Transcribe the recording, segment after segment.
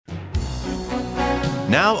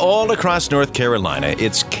Now all across North Carolina,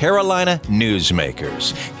 it's Carolina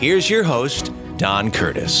Newsmakers. Here's your host, Don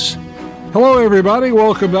Curtis. Hello, everybody.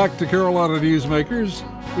 Welcome back to Carolina Newsmakers.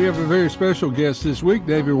 We have a very special guest this week,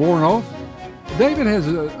 David Woronoff. David has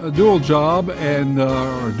a dual job and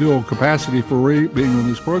or dual capacity for being on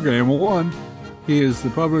this program. One, he is the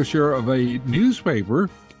publisher of a newspaper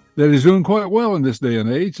that is doing quite well in this day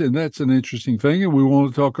and age, and that's an interesting thing, and we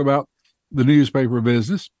want to talk about the newspaper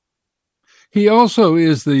business. He also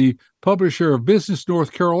is the publisher of Business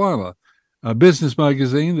North Carolina, a business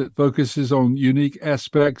magazine that focuses on unique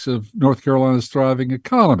aspects of North Carolina's thriving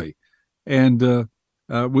economy, and some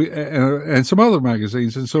other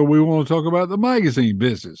magazines. And so we want to talk about the magazine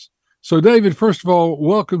business. So, David, first of all,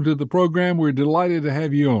 welcome to the program. We're delighted to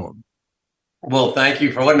have you on. Well, thank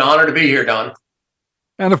you. What an honor to be here, Don.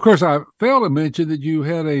 And of course, I failed to mention that you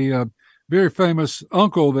had a very famous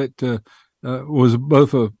uncle that was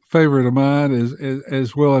both a favorite of mine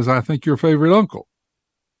as well as I think your favorite uncle.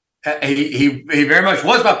 He very much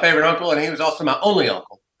was my favorite uncle, and he was also my only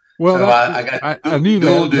uncle. Well, so I knew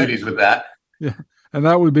dual duties with that. Yeah, and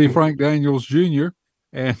that would be Frank Daniels Jr.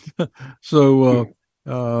 And so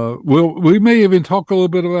we may even talk a little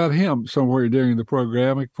bit about him somewhere during the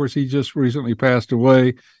program. Of course, he just recently passed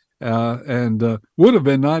away and would have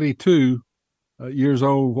been 92 years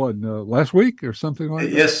old, last week or something like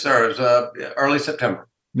that? Yes, sir. It was early September.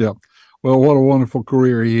 Yeah. Well, what a wonderful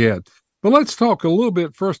career he had. But let's talk a little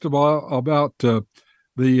bit, first of all, about the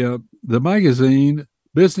magazine,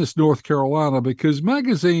 Business North Carolina, because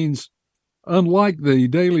magazines, unlike the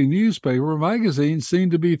daily newspaper, magazines seem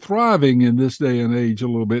to be thriving in this day and age a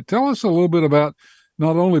little bit. Tell us a little bit about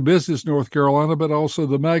not only Business North Carolina, but also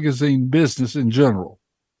the magazine business in general.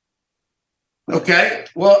 Okay.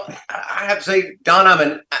 Well, I have to say, Don,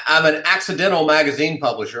 I'm an accidental magazine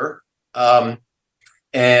publisher,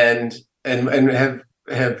 and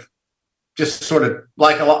have just sort of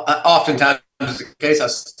oftentimes is the case, I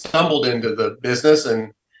stumbled into the business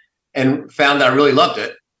and found that I really loved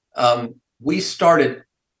it. We started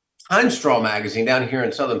Pine Straw magazine down here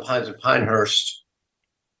in Southern Pines and Pinehurst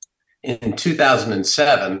in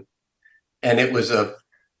 2007, and it was a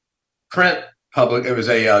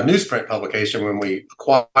newsprint publication when we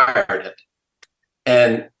acquired it.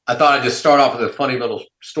 And I thought I'd just start off with a funny little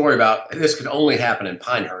story about this could only happen in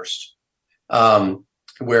Pinehurst,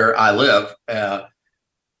 where I live.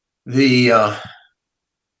 The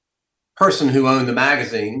person who owned the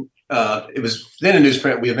magazine, it was then a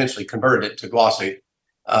newsprint. We eventually converted it to glossy.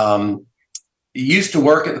 He used to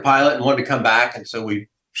work at the Pilot and wanted to come back. And so we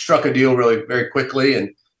struck a deal really very quickly.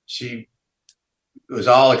 And she was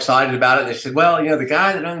all excited about it. And they said, well, the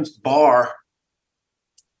guy that owns the bar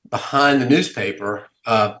behind the newspaper,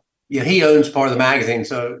 he owns part of the magazine.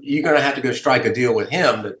 So you're going to have to go strike a deal with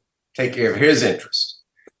him to take care of his interests.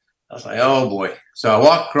 I was like, oh boy. So I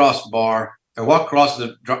walk across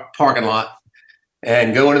the parking lot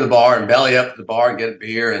and go into the bar and belly up to the bar and get a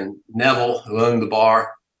beer. And Neville, who owned the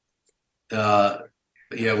bar,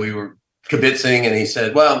 we were kibitzing, and he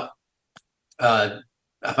said, well,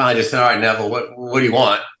 I finally just said, all right, Neville, what do you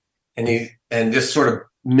want? And just sort of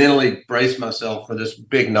mentally braced myself for this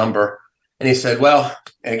big number. And he said, well,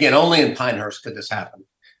 again, only in Pinehurst could this happen.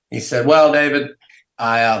 He said, well, David,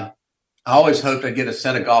 I always hoped I'd get a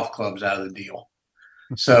set of golf clubs out of the deal.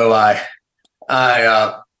 So I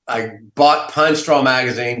bought Pine Straw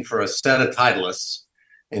magazine for a set of Titleists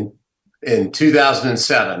in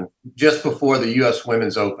 2007, just before the U.S.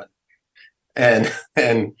 Women's Open, and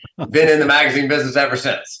been in the magazine business ever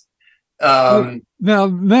since. Now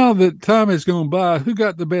that time has gone by, who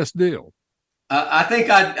got the best deal? I think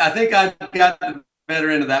I got the better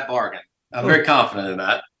end of that bargain. I'm very confident in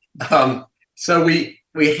that. So we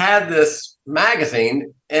had this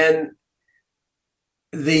magazine, and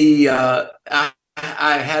I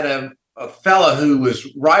had a fellow who was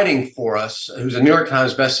writing for us, who's a New York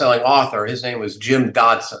Times bestselling author. His name was Jim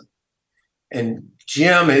Dodson, and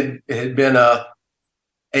Jim had been a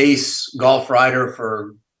ace golf writer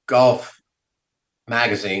for Golf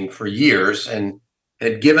magazine for years, and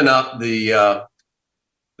had given up the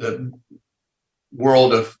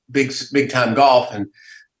world of big time golf and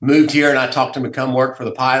moved here. And I talked him to come work for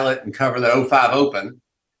the Pilot and cover the 05 Open,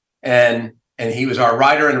 and he was our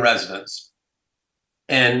writer in residence,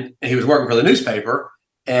 and he was working for the newspaper,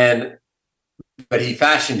 but he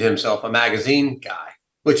fashioned himself a magazine guy,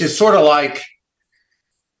 which is sort of like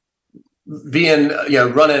being,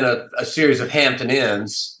 running a series of Hampton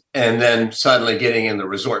Inns and then suddenly getting in the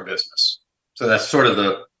resort business. So that's sort of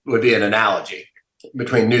would be an analogy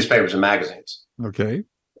between newspapers and magazines. Okay.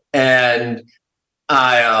 And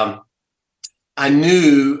I I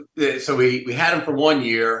knew that, so we had him for 1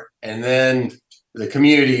 year, and then the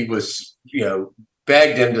community was,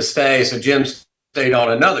 begged him to stay. So Jim stayed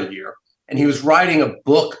on another year, and he was writing a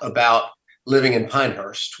book about living in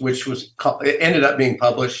Pinehurst, which it ended up being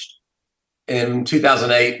published in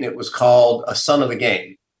 2008, and it was called A Son of the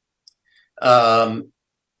Game.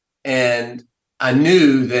 And I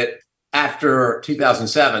knew that after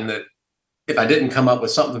 2007, that if I didn't come up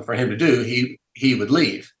with something for him to do, he would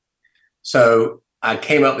leave. So I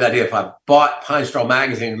came up with the idea, if I bought Pine Straw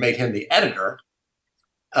Magazine and made him the editor,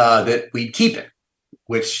 that we'd keep it,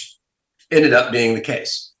 which ended up being the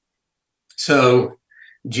case. So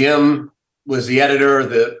Jim was the editor.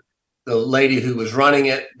 The lady who was running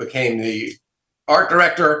it became the art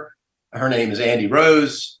director. Her name is Andy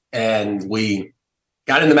Rose, and we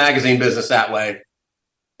got in the magazine business that way.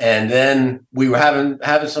 And then we were having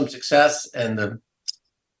some success, and the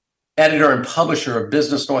editor and publisher of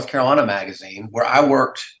Business North Carolina magazine, where I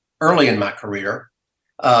worked early in my career,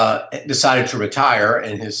 decided to retire,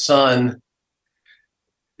 and his son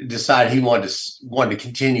decided he wanted to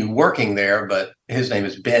continue working there, but his name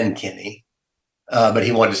is Ben Kinney, but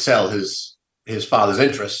he wanted to sell his father's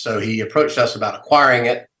interest. So he approached us about acquiring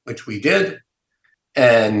it, which we did,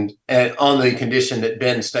 and on the condition that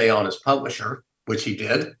Ben stay on as publisher, which he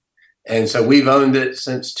did. And so we've owned it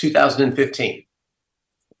since 2015.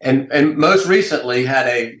 And most recently had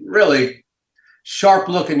a really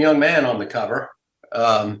sharp-looking young man on the cover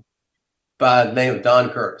by the name of Don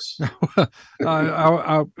Curtis.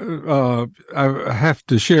 I have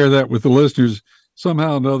to share that with the listeners.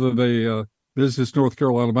 Somehow or another, Business North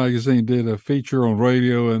Carolina magazine did a feature on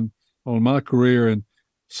radio and on my career, and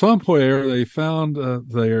somewhere they found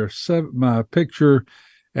my picture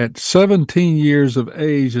at 17 years of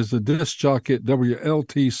age as a disc jockey at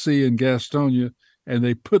WLTC in Gastonia, and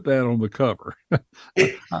they put that on the cover.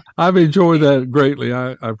 I've enjoyed that greatly.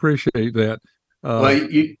 I appreciate that. Well,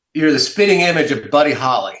 you're the spitting image of Buddy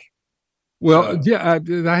Holly. Well, yeah,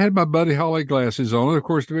 I had my Buddy Holly glasses on. Of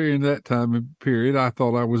course, during that time period, I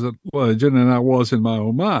thought I was a legend, and I was in my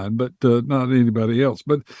own mind, but not anybody else.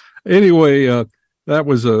 But anyway, that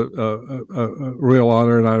was a real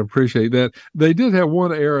honor, and I appreciate that. They did have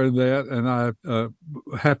one error in that, and I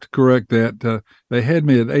have to correct that. They had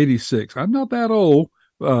me at 86. I'm not that old,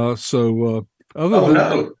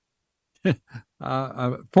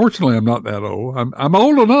 fortunately, I'm not that old. I'm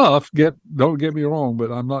old enough. Don't get me wrong,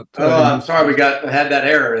 but I'm not. I'm sorry we had that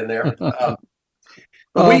error in there.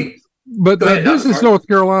 But Business North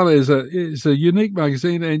Carolina is a unique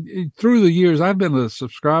magazine, and through the years, I've been a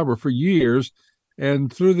subscriber for years.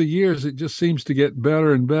 And through the years, it just seems to get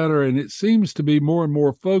better and better, and it seems to be more and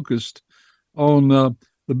more focused on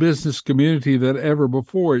the business community than ever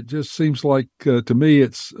before. It just seems like, to me,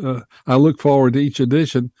 I look forward to each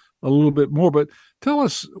edition a little bit more. But tell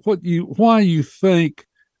us why you think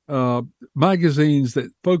magazines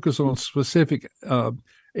that focus on specific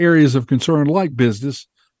areas of concern, like business,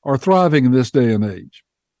 are thriving in this day and age.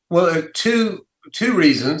 Well, two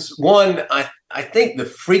reasons. One, I think the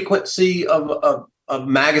frequency of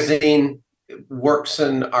magazine works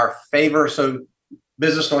in our favor. So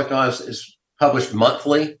Business North Carolina is published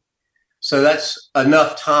monthly. So that's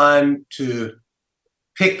enough time to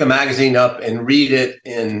pick the magazine up and read it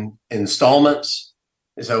in installments.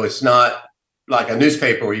 So it's not like a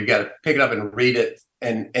newspaper where you've got to pick it up and read it,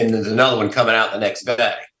 and there's another one coming out the next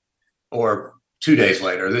day or 2 days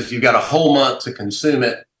later. You've got a whole month to consume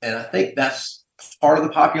it. And I think that's part of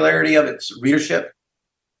the popularity of its readership.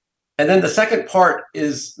 And then the second part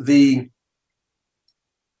is the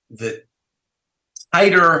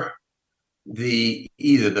tighter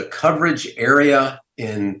either the coverage area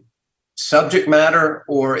in subject matter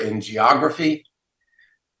or in geography,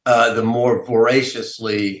 the more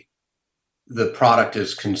voraciously the product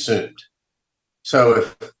is consumed. So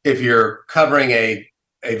if you're covering a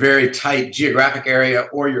very tight geographic area,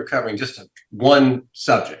 or you're covering just one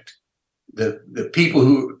subject, the people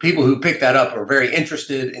who pick that up are very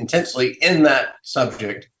interested intensely in that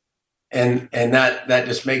subject, and that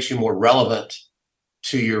just makes you more relevant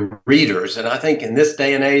to your readers. And I think in this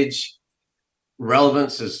day and age,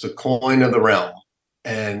 relevance is the coin of the realm.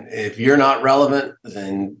 And if you're not relevant,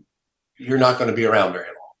 then you're not going to be around very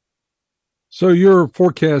long. So your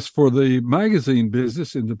forecast for the magazine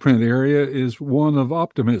business in the print area is one of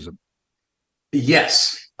optimism.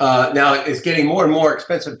 Yes. Now it's getting more and more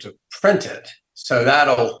expensive to print it. So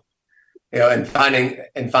that'll, and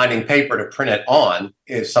finding paper to print it on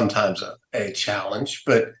is sometimes a challenge.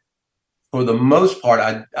 But for the most part,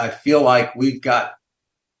 I feel like we've got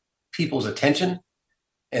people's attention,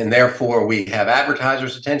 and therefore we have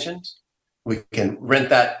advertisers' attentions. we can rent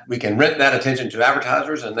that attention to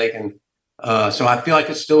advertisers, and they can. So I feel like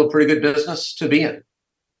it's still a pretty good business to be in.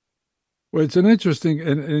 Well, it's an interesting,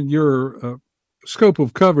 and your scope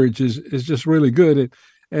of coverage is just really good,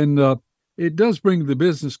 and it does bring the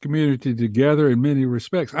business community together in many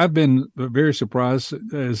respects. I've been very surprised,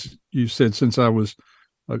 as you said, since I was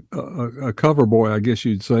a cover boy, I guess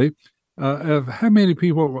you'd say, of how many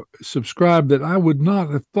people subscribe that I would not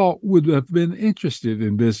have thought would have been interested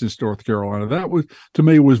in Business North Carolina. That was, to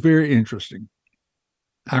me, was very interesting.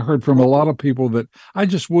 I heard from a lot of people that I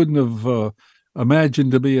just wouldn't have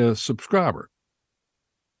imagined to be a subscriber.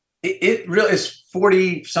 It really is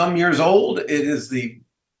 40 some years old. It is the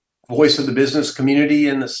voice of the business community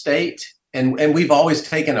in the state. And we've always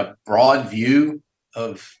taken a broad view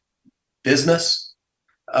of business.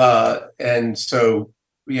 And so,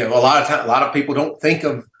 a lot of people don't think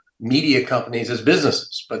of media companies as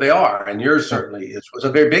businesses, but they are. And yours certainly was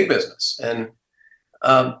a very big business. And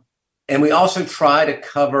we also try to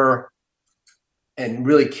cover and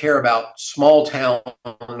really care about small town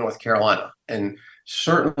North Carolina. And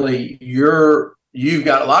certainly you've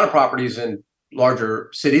got a lot of properties in larger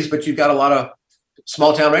cities, but you've got a lot of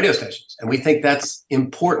small town radio stations. And we think that's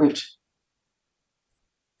important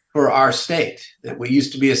for our state, that we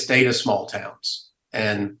used to be a state of small towns.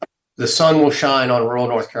 And the sun will shine on rural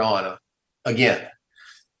North Carolina again.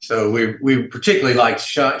 So we particularly like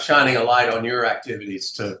shining a light on your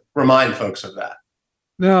activities to remind folks of that.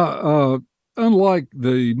 Now, unlike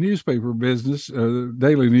the newspaper business,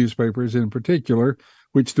 daily newspapers in particular,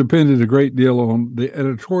 which depended a great deal on the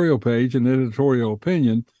editorial page and editorial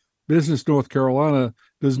opinion, Business North Carolina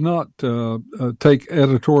does not take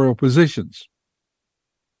editorial positions.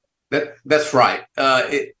 That's right.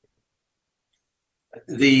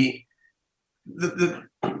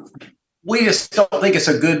 We just don't think it's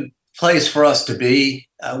a good place for us to be.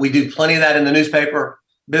 We do plenty of that in the newspaper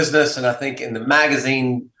business, and I think in the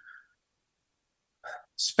magazine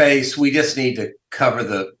space, we just need to cover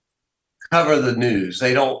the news.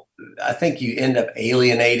 I think you end up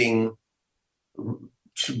alienating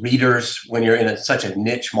readers when you're in such a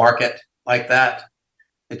niche market like that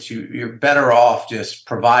you're better off just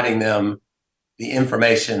providing them the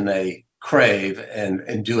information they crave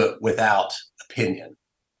and do it without opinion.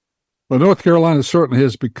 Well, North Carolina certainly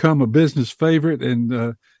has become a business favorite,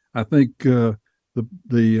 and I think the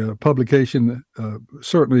publication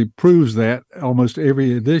certainly proves that. Almost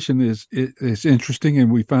every edition is interesting, and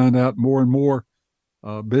we find out more and more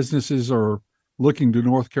businesses are looking to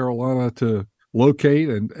North Carolina to locate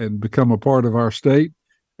and become a part of our state.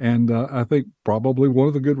 And I think probably one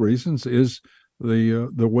of the good reasons is the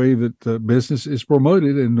way that business is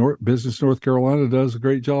promoted, and Business North Carolina does a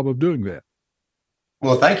great job of doing that.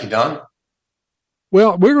 Well, thank you, Don.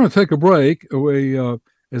 Well, we're going to take a break.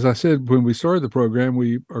 As I said when we started the program,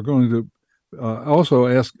 we are going to also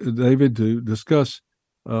ask David to discuss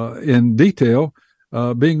in detail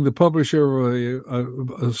being the publisher of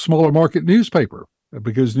a smaller market newspaper,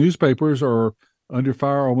 because newspapers are under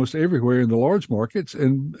fire almost everywhere in the large markets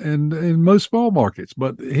and in most small markets.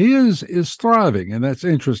 But his is thriving, and that's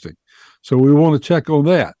interesting. So we want to check on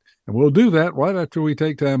that. And we'll do that right after we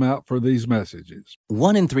take time out for these messages.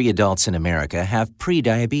 1 in 3 adults in America have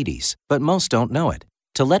prediabetes, but most don't know it.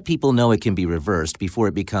 To let people know it can be reversed before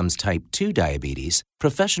it becomes type 2 diabetes,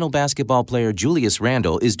 professional basketball player Julius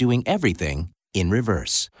Randle is doing everything in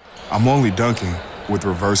reverse. I'm only dunking with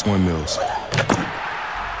reverse windmills.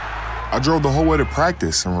 I drove the whole way to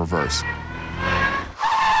practice in reverse.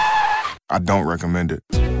 I don't recommend it.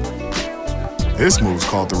 This move's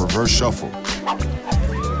called the reverse shuffle.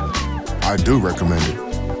 I do recommend it.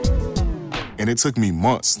 And it took me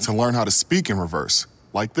months to learn how to speak in reverse,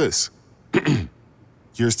 like this.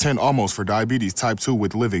 Years 10 almost for diabetes type 2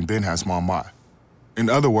 with living Ben has mama. In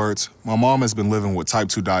other words, my mom has been living with type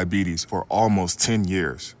 2 diabetes for almost 10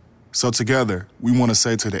 years. So together, we want to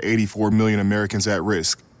say to the 84 million Americans at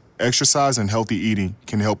risk, exercise and healthy eating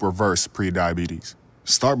can help reverse prediabetes.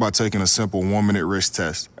 Start by taking a simple 1-minute risk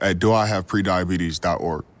test at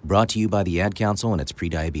doihaveprediabetes.org. Brought to you by the Ad Council and its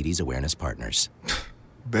Prediabetes Awareness Partners.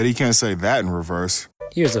 Bet he can't say that in reverse.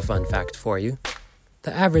 Here's a fun fact for you.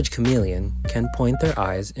 The average chameleon can point their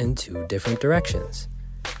eyes in 2 different directions.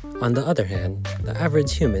 On the other hand, the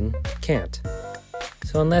average human can't.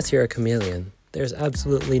 So unless you're a chameleon, there's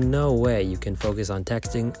absolutely no way you can focus on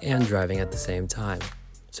texting and driving at the same time.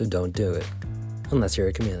 So don't do it, unless you're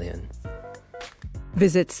a chameleon.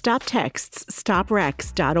 Visit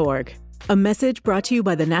StopTextsStopWrecks.org. A message brought to you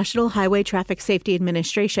by the National Highway Traffic Safety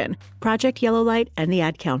Administration, Project Yellow Light, and the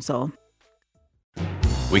Ad Council.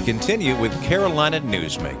 We continue with Carolina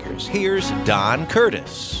Newsmakers. Here's Don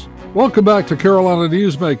Curtis. Welcome back to Carolina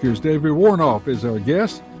Newsmakers. David Woronoff is our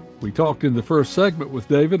guest. We talked in the first segment with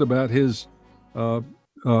David about his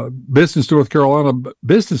Business North Carolina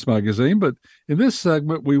business magazine, but in this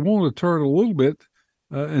segment, we want to turn a little bit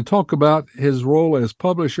and talk about his role as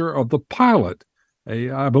publisher of The Pilot.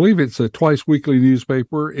 I believe it's a twice weekly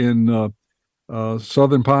newspaper in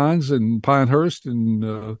Southern Pines and Pinehurst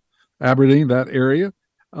and Aberdeen, that area.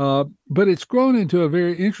 But it's grown into a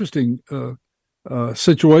very interesting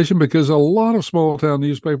situation because a lot of small town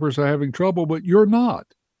newspapers are having trouble, but you're not,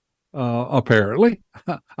 apparently.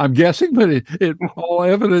 I'm guessing, but all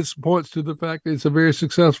evidence points to the fact that it's a very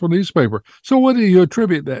successful newspaper. So what do you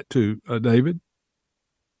attribute that to, David?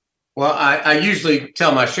 Well, I usually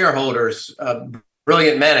tell my shareholders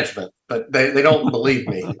brilliant management, but they don't believe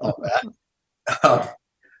me on that.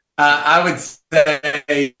 I would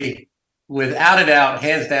say, without a doubt,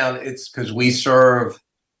 hands down, it's because we serve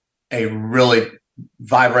a really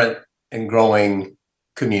vibrant and growing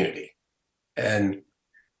community. And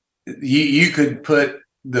you could put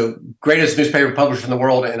the greatest newspaper publisher in the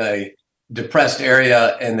world in a depressed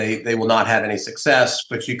area and they will not have any success,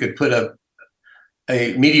 but you could put a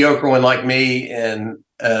mediocre one like me in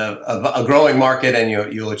a growing market and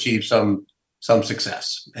you'll achieve some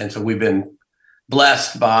success. And so we've been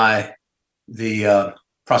blessed by the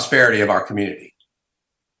prosperity of our community.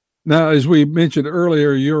 Now, as we mentioned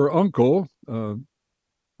earlier, your uncle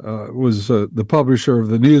was the publisher of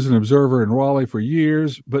the News and Observer in Raleigh for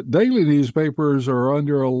years, but daily newspapers are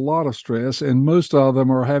under a lot of stress, and most of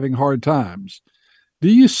them are having hard times. Do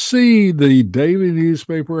you see the daily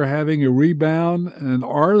newspaper having a rebound, and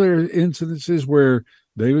are there incidences where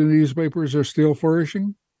daily newspapers are still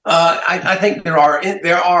flourishing? I think there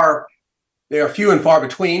are few and far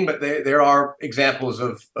between, but there are examples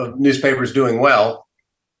of newspapers doing well.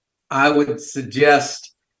 I would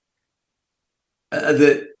suggest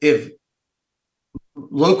that if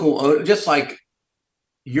local, just like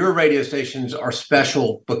your radio stations are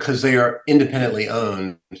special because they are independently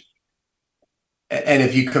owned, and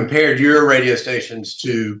if you compared your radio stations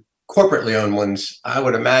to corporately owned ones, I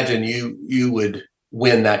would imagine you would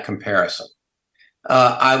win that comparison.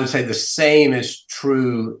 I would say the same is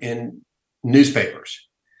true in newspapers.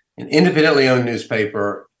 An independently owned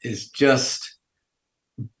newspaper is just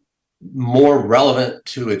more relevant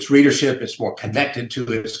to its readership, it's more connected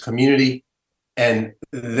to its community, and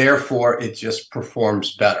therefore it just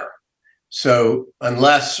performs better. So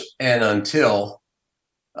unless and until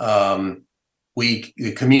the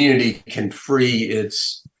community can free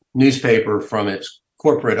its newspaper from its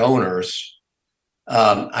corporate owners,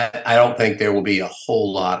 I don't think there will be a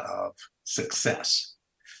whole lot of success.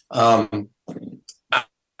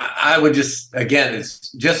 I would just, again,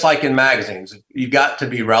 it's just like in magazines. You got to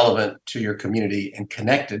be relevant to your community and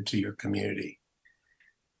connected to your community.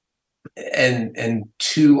 And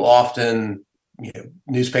too often,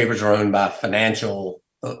 newspapers are owned by financial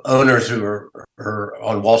owners who are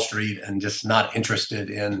on Wall Street and just not interested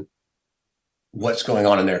in what's going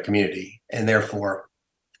on in their community. And therefore,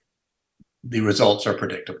 the results are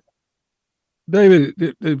predictable.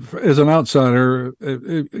 David, as an outsider,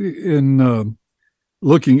 in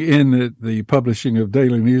looking in at the publishing of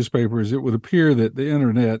daily newspapers, it would appear that the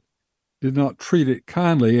internet did not treat it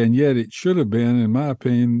kindly, and yet it should have been, in my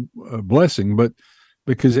opinion, a blessing, but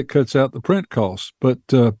because it cuts out the print costs, but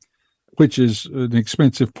which is an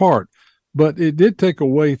expensive part. But it did take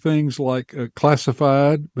away things like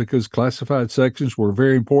classified, because classified sections were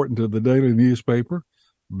very important to the daily newspaper,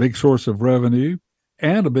 big source of revenue,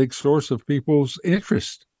 and a big source of people's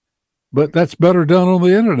interest. But that's better done on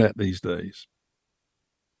the internet these days.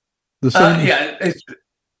 The same.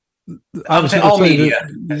 I was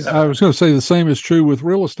going to say the same is true with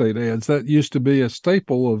real estate ads. That used to be a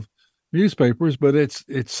staple of newspapers, but it's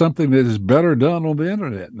something that is better done on the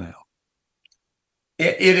internet now.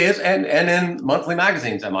 It is, and in monthly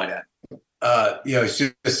magazines, I might add. It's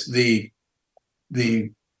just the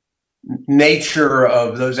nature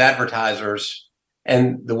of those advertisers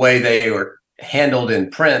and the way they are handled in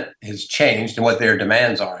print has changed, and what their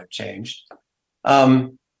demands are have changed.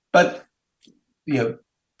 But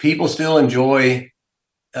people still enjoy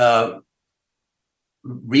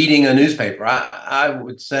reading a newspaper. I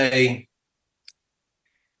would say,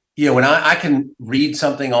 when I can read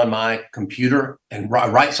something on my computer and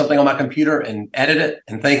write something on my computer and edit it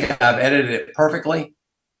and think I've edited it perfectly,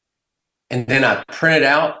 and then I print it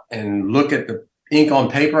out and look at the ink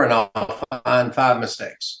on paper and I'll find 5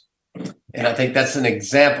 mistakes. And I think that's an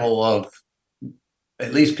example of,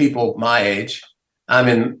 at least people my age, I'm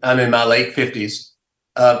in my late 50s.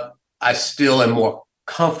 I still am more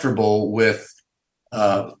comfortable with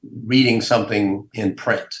reading something in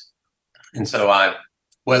print And so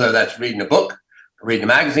whether that's reading a book, or reading a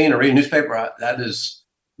magazine, or reading a newspaper, that is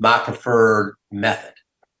my preferred method.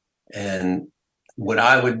 And what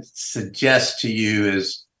I would suggest to you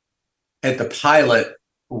is, at the Pilot,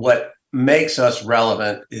 what makes us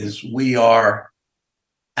relevant is we are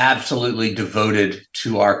absolutely devoted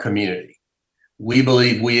to our community. We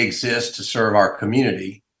believe we exist to serve our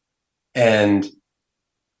community. And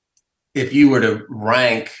if you were to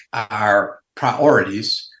rank our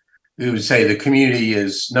priorities, we would say the community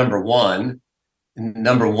is number one.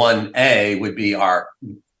 Number 1A would be our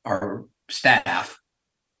staff.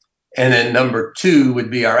 And then number 2 would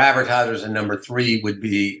be our advertisers, and number 3 would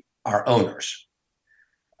be our owners.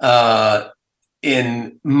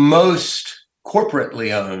 In most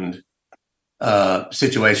corporately owned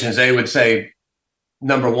situations, they would say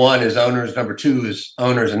number 1 is owners, number 2 is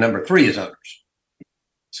owners, and number 3 is owners.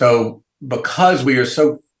 So because we are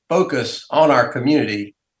so focused on our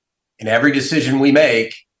community, and every decision we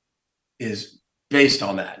make is based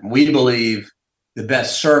on that. And we believe the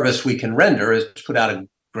best service we can render is to put out a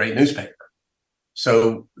great newspaper.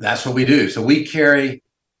 So that's what we do. So we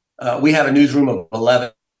have a newsroom of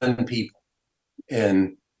 11 people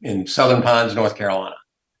in Southern Pines, North Carolina.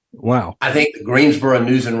 Wow. I think the Greensboro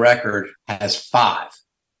News and Record has 5.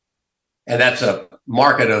 And that's a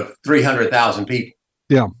market of 300,000 people.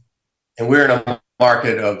 Yeah. And we're in a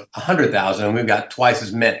market of 100,000, and we've got twice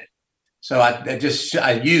as many. So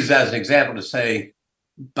I use that as an example to say,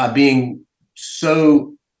 by being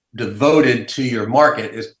so devoted to your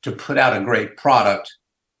market is to put out a great product,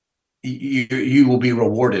 you will be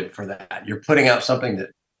rewarded for that. You're putting out something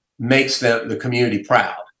that makes the community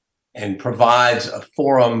proud and provides a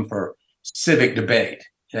forum for civic debate.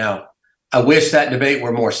 Now, I wish that debate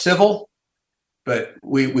were more civil, but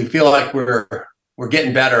we feel like we're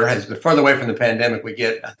getting better. As the further away from the pandemic we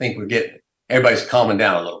get, I think everybody's calming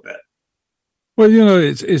down a little bit. Well,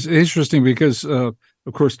 it's interesting because, of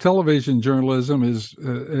course, television journalism is,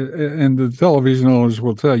 and the television owners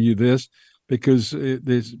will tell you this, because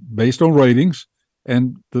it's based on ratings,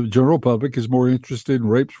 and the general public is more interested in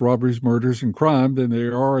rapes, robberies, murders, and crime than they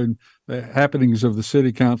are in the happenings of the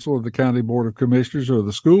city council or the county board of commissioners or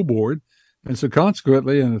the school board. And so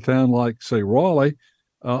consequently, in a town like, say, Raleigh,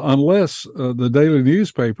 unless the daily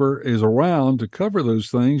newspaper is around to cover those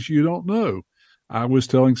things, you don't know. I was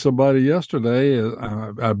telling somebody yesterday,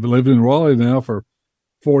 I've lived in Raleigh now for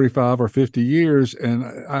 45 or 50 years, and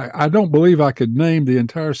I don't believe I could name the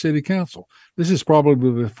entire city council. This is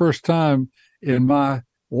probably the first time in my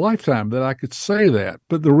lifetime that I could say that.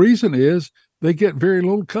 But the reason is they get very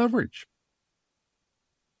little coverage.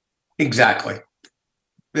 Exactly.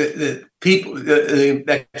 The people,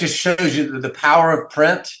 that just shows you the power of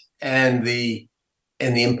print and the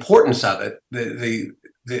importance of it.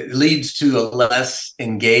 That leads to a less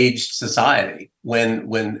engaged society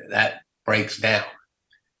when that breaks down.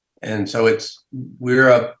 And so we're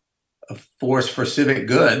a force for civic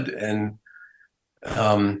good, and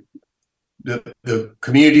the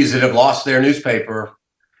communities that have lost their newspaper,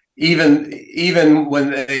 even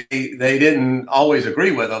when they didn't always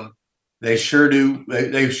agree with them, they sure do.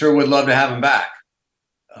 They sure would love to have them back.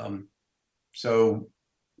 So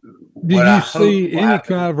do you see any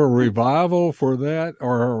kind of a revival for that,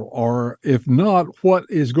 or if not, what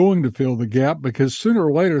is going to fill the gap? Because sooner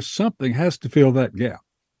or later, something has to fill that gap.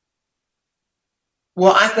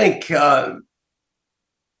 Well, I think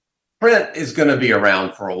print is going to be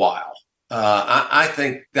around for a while. I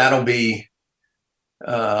think that'll be,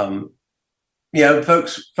 folks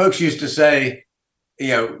used to say,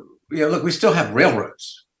 look, we still have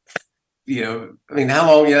railroads. How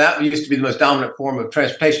long? That used to be the most dominant form of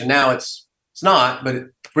transportation. Now it's not, but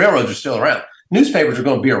railroads are still around. Newspapers are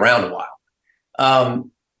going to be around a while.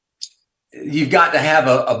 You've got to have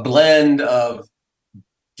a blend of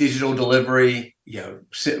digital delivery,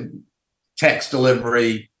 text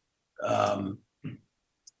delivery,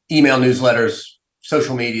 email newsletters,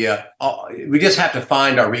 social media. We just have to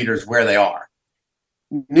find our readers where they are.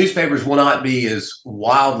 Newspapers will not be as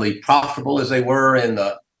wildly profitable as they were in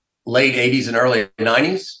the late 80s and early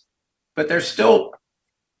 90s, but they're still,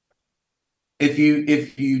 if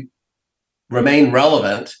you remain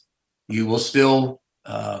relevant, you will still,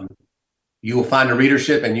 you will find a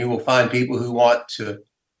readership, and you will find people who want to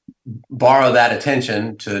borrow that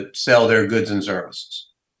attention to sell their goods and services.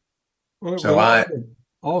 So I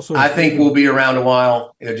think we'll be around a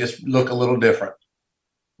while. It'll just look a little different.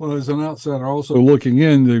 Well, as an outsider also looking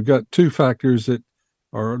in, they've got two factors that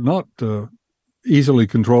are not easily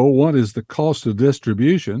controlled. One is the cost of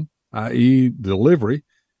distribution, i.e. delivery,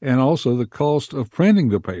 and also the cost of printing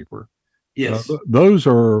the paper. Yes. Those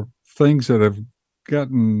are things that have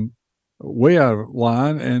gotten way out of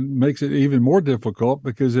line and makes it even more difficult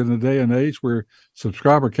because in a day and age where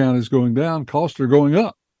subscriber count is going down, costs are going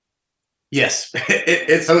up. Yes,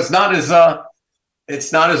 so it's not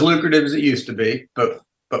as lucrative as it used to be, but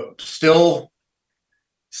still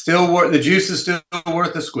the juice is still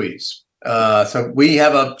worth the squeeze. So we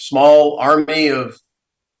have a small army of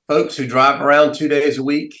folks who drive around 2 days a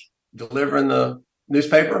week delivering the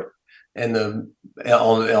newspaper, and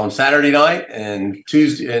on Saturday night and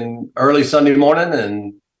Tuesday and early Sunday morning,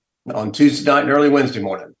 and on Tuesday night and early Wednesday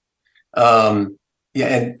morning. And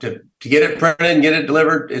to get it printed and get it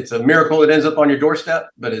delivered, it's a miracle it ends up on your doorstep,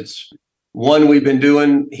 but it's one we've been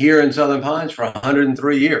doing here in Southern Pines for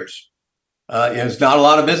 103 years. There's not a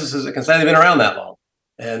lot of businesses that can say they've been around that long.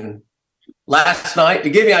 And last night, to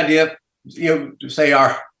give you an idea, to say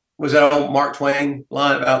was that old Mark Twain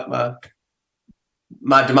line about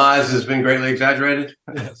my demise has been greatly exaggerated?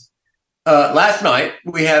 Yes. Last night,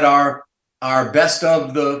 we had our Best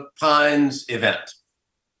of the Pines event.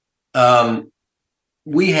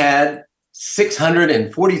 We had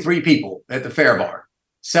 643 people at the Fair Barn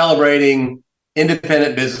celebrating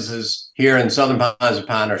independent businesses here in Southern Pines and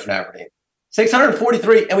Pinehurst and Aberdeen.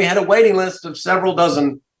 643, and we had a waiting list of several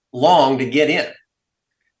dozen long to get in.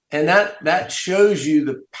 And that shows you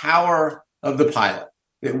the power of the pilot,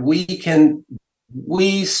 that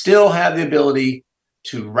we still have the ability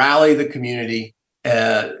to rally the community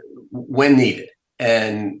when needed.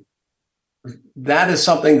 And that is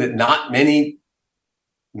something that not many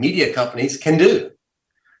media companies can do.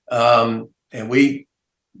 And we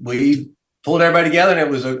pulled everybody together, and it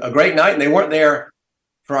was a great night. And they weren't there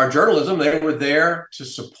for our journalism. They were there to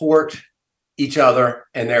support each other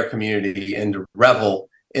and their community and to revel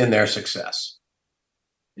in their success.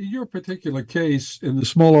 In your particular case, in the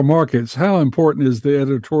smaller markets, how important is the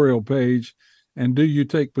editorial page? And do you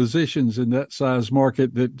take positions in that size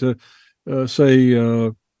market that,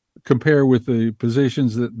 compare with the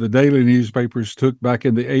positions that the daily newspapers took back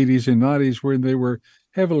in the 80s and 90s when they were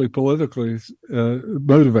heavily politically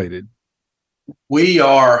motivated? We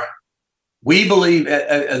believe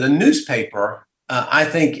the newspaper, I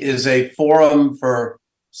think, is a forum for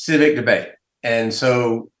civic debate. And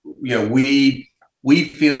so, we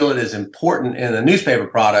feel it is important in the newspaper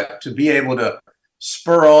product to be able to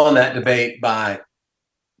spur on that debate by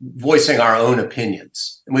voicing our own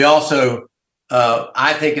opinions. And we also,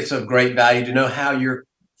 I think it's of great value to know how your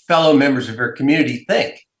fellow members of your community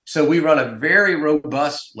think. So we run a very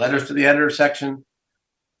robust letters to the editor section,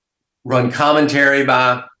 run commentary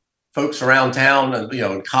by folks around town,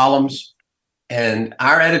 in columns. And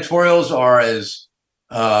our editorials are as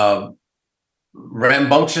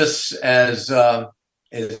rambunctious as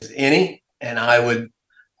any. And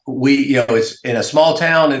it's in a small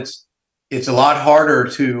town. It's a lot harder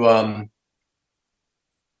to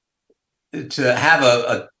have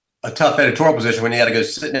a tough editorial position when you got to go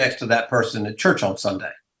sit next to that person at church on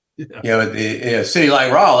Sunday. Yeah. In a city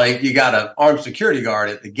like Raleigh, you got an armed security guard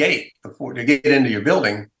at the gate to get into your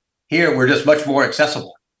building. Here, we're just much more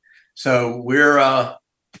accessible. So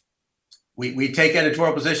we take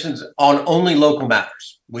editorial positions on only local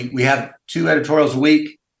matters. We have 2 editorials a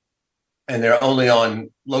week, and they're only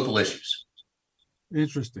on local issues.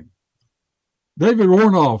 Interesting. David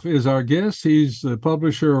Woronoff is our guest. He's the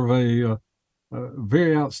publisher of a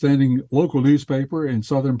very outstanding local newspaper in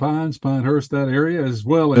Southern Pines, Pinehurst, that area, as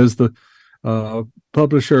well as the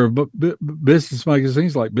publisher of business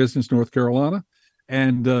magazines like Business North Carolina.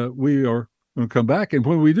 And we are going to come back. And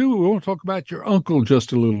when we do, we want to talk about your uncle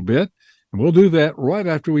just a little bit. And we'll do that right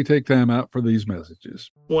after we take time out for these messages.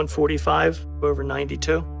 145 over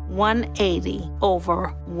 92. 180 over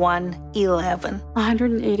 111.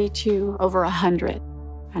 182 over 100.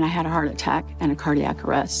 And I had a heart attack and a cardiac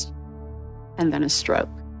arrest. And then a stroke.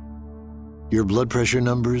 Your blood pressure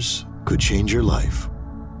numbers could change your life.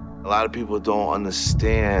 A lot of people don't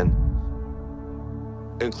understand,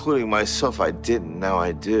 including myself. I didn't, now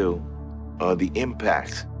I do, the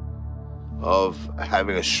impact of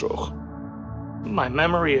having a stroke. My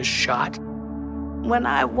memory is shot. When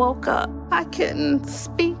I woke up, I couldn't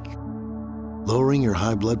speak. Lowering your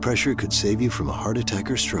high blood pressure could save you from a heart attack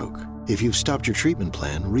or stroke. If you've stopped your treatment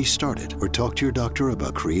plan, restart it or talk to your doctor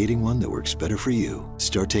about creating one that works better for you.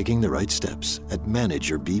 Start taking the right steps at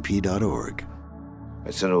manageyourbp.org.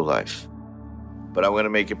 It's a new life, but I'm going to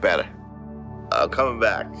make it better. I'm coming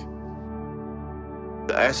back.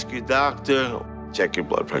 Ask your doctor, check your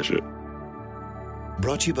blood pressure.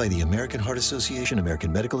 Brought to you by the American Heart Association,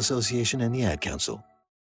 American Medical Association, and the Ad Council.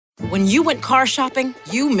 When you went car shopping,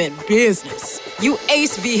 you meant business. You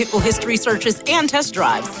aced vehicle history searches and test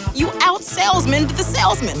drives. You out-salesmaned the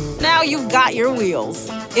salesman. Now you've got your wheels.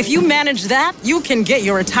 If you manage that, you can get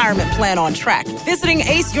your retirement plan on track. Visiting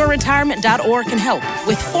aceyourretirement.org can help.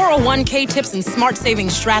 With 401k tips and smart saving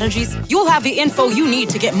strategies, you'll have the info you need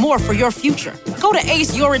to get more for your future. Go to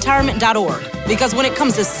aceyourretirement.org, because when it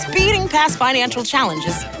comes to speeding past financial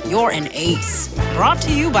challenges, you're an ace. Brought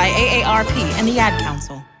to you by AARP and the Ad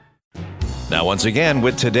Council. Now, once again,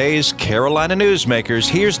 with today's Carolina Newsmakers,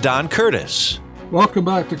 here's Don Curtis. Welcome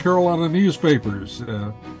back to Carolina Newspapers.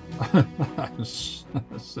 I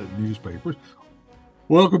said newspapers.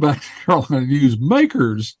 Welcome back to Carolina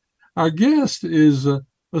Newsmakers. Our guest is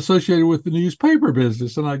associated with the newspaper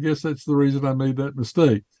business, and I guess that's the reason I made that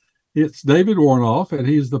mistake. It's David Woronoff, and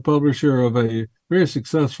he's the publisher of a very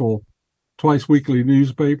successful twice-weekly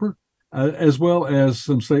newspaper, as well as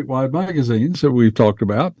some statewide magazines that we've talked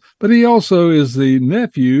about. But he also is the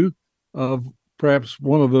nephew of perhaps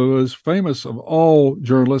one of the most famous of all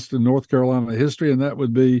journalists in North Carolina history, and that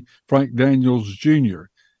would be Frank Daniels Jr.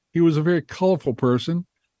 He was a very colorful person,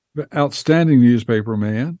 outstanding newspaper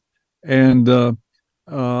man, and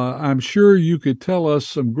I'm sure you could tell us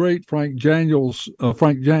some great Frank Daniels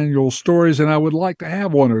stories, and I would like to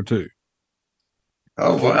have one or two.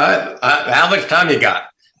 Oh, well, how much time you got?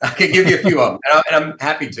 I could give you a few of them, and I'm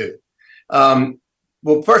happy to.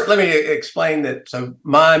 Well, first, let me explain that. So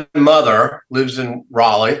my mother lives in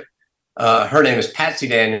Raleigh. Her name is Patsy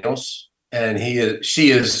Daniels, and she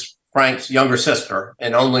is Frank's younger sister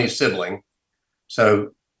and only sibling. So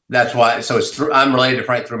that's why. So I'm related to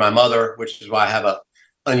Frank through my mother, which is why I have a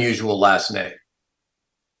unusual last name.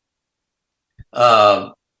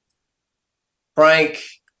 Frank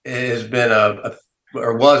has been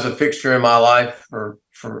was a fixture in my life for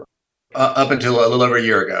up until a little over a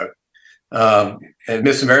year ago. And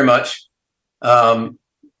miss him very much.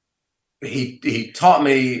 He taught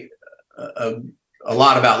me a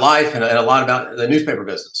lot about life and a lot about the newspaper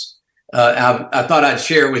business. I thought I'd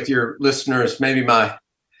share with your listeners maybe my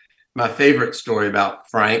favorite story about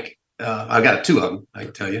Frank. I got two of them, I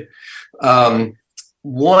can tell you.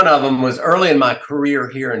 One of them was early in my career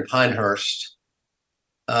here in Pinehurst.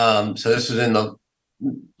 So this was in the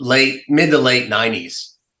mid to late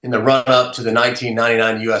 90s, in the run up to the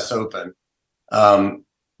 1999 U.S. Open.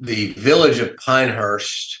 The village of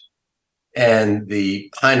Pinehurst and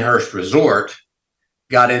the Pinehurst Resort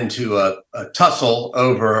got into a tussle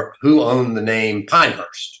over who owned the name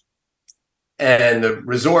Pinehurst. And the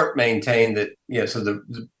resort maintained that, so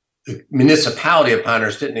the municipality of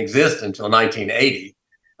Pinehurst didn't exist until 1980,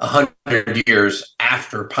 100 years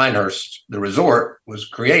after Pinehurst, the resort, was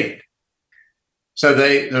created. So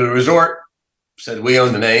the resort said, we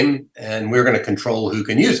own the name and we're going to control who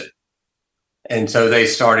can use it. And so they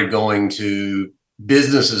started going to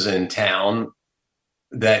businesses in town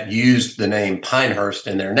that used the name Pinehurst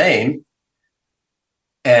in their name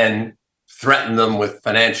and threatened them with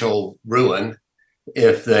financial ruin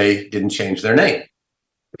if they didn't change their name.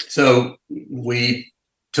 So we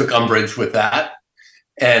took umbrage with that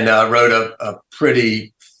and wrote a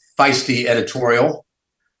pretty feisty editorial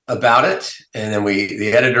about it. And then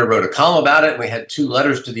the editor wrote a column about it. And we had 2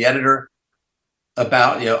 letters to the editor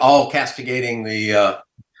about, all castigating the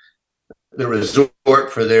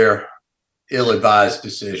resort for their ill-advised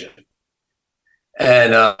decision.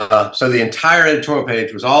 And so the entire editorial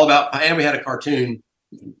page was all about, and we had a cartoon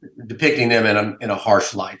depicting them in a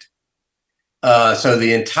harsh light. So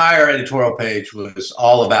the entire editorial page was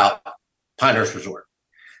all about Pinehurst Resort.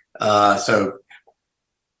 So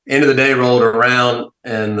end of the day rolled around,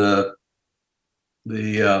 and the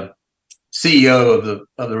CEO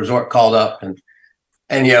of the resort called up, and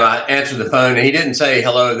I answered the phone, and he didn't say,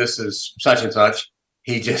 hello, this is such and such.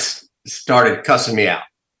 He just started cussing me out.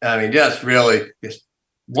 I mean, just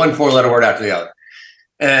one 4-letter word after the other.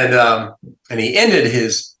 And he ended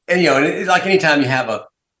his, and like anytime you have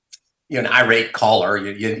an irate caller,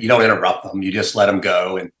 you don't interrupt them, you just let them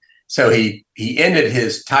go. And so he ended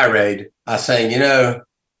his tirade by saying,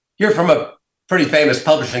 you're from a pretty famous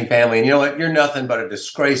publishing family, and you know what? You're nothing but a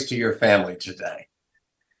disgrace to your family today.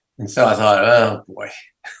 And so I thought, oh boy,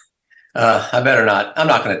 I better not. I'm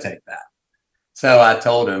not going to take that. So I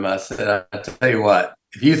told him, I said, I'll tell you what,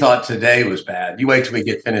 if you thought today was bad, you wait till we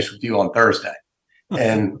get finished with you on Thursday.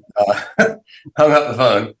 And hung up the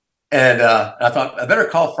phone. And I thought, I better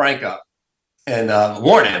call Frank up and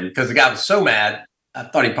warn him, because the guy was so mad, I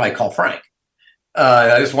thought he'd probably call Frank.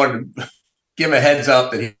 I just wanted to give him a heads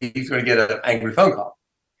up that he's going to get an angry phone call.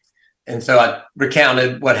 And so I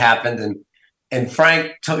recounted what happened, and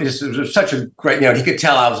Frank told me this was such a great, he could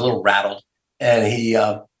tell I was a little rattled, and he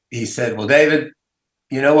he said, well, David,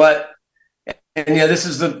 you know what? And this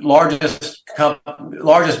is the largest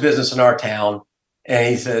business in our town. And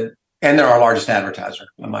he said, and they're our largest advertiser,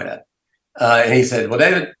 I might add. And he said, well,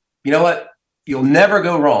 David, you know what? You'll never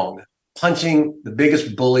go wrong punching the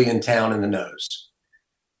biggest bully in town in the nose.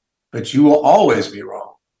 But you will always be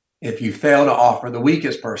wrong if you fail to offer the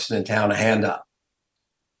weakest person in town a hand up.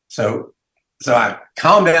 So I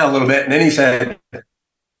calmed down a little bit. And then he said,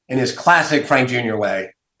 in his classic Frank Jr.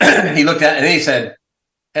 way, he looked at it and he said,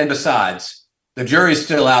 and besides, the jury's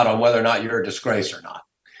still out on whether or not you're a disgrace or not.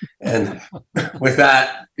 And with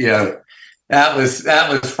that, that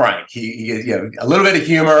was Frank. He a little bit of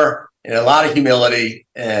humor and a lot of humility,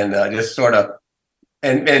 and just sort of,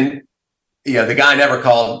 and the guy never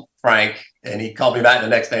called Frank, and he called me back the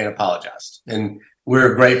next day and apologized. And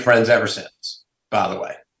we're great friends ever since, by the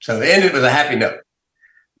way. So it ended with a happy note.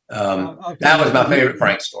 That was my favorite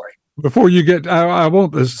Frank story. Before you get, I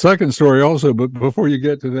want the second story also, but before you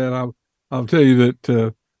get to that, I'll tell you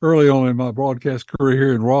that early on in my broadcast career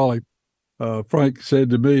here in Raleigh, Frank said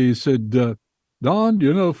to me, he said,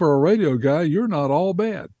 Don, for a radio guy, you're not all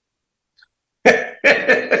bad.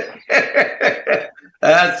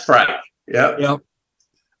 That's Frank. Yep.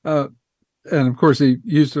 And of course, he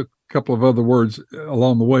used a couple of other words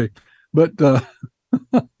along the way, but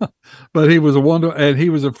he was a wonder, and he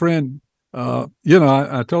was a friend. I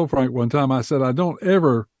told Frank one time, I said, I don't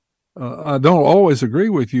always agree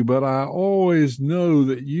with you, but I always know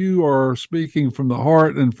that you are speaking from the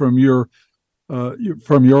heart and from your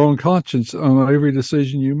own conscience on every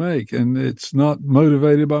decision you make. And it's not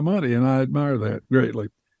motivated by money. And I admire that greatly.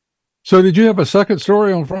 So did you have a second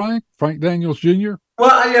story on Frank Daniels Jr.?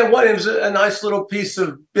 Well, it was a nice little piece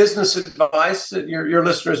of business advice that your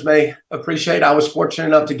listeners may appreciate. I was fortunate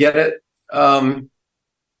enough to get it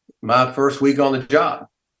my first week on the job.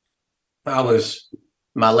 I was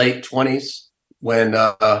my late 20s when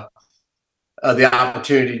the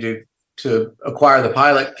opportunity to acquire the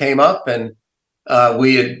pilot came up, and I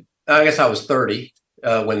guess I was 30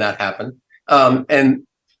 when that happened. And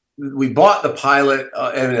we bought the pilot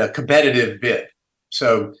in a competitive bid.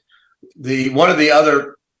 So the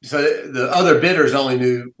other bidders only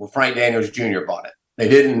knew, well, Frank Daniels Jr. bought it. They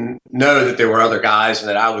didn't know that there were other guys and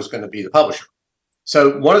that I was going to be the publisher.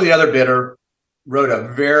 So one of the other bidder wrote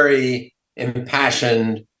a very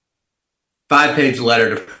impassioned 5-page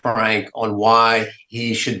letter to Frank on why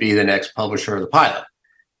he should be the next publisher of the pilot.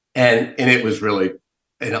 And it was really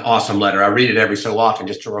an awesome letter. I read it every so often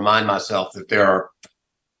just to remind myself that there are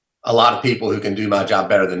a lot of people who can do my job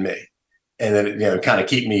better than me, and then kind of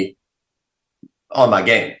keep me on my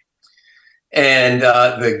game. And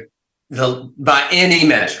by any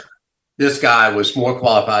measure, this guy was more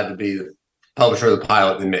qualified to be the publisher of the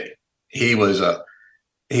pilot than me. He was a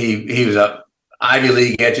Ivy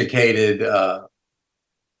League educated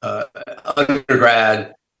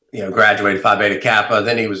undergrad, graduated Phi Beta Kappa.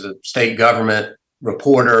 Then he was a state government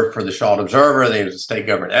reporter for the Charlotte Observer. Then he was a state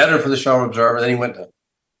government editor for the Charlotte Observer. Then he went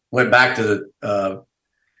back to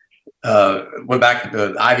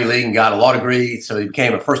the Ivy League and got a law degree. So he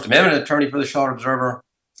became a First Amendment attorney for the Charlotte Observer.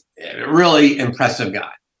 Really impressive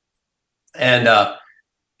guy. And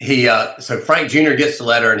so Frank Jr. gets the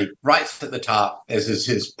letter and he writes at the top, as is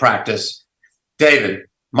his practice, David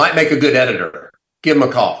might make a good editor. Give him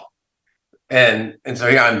a call. And so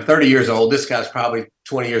here I'm 30 years old. This guy's probably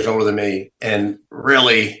 20 years older than me, and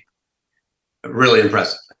really, really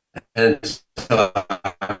impressive. And so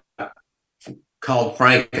I called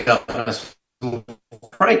Frank up. And I said,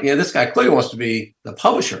 Frank, this guy clearly wants to be the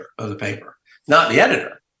publisher of the paper, not the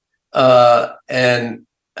editor. And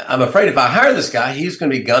I'm afraid if I hire this guy, he's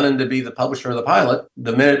going to be gunning to be the publisher of the pilot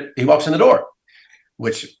the minute he walks in the door.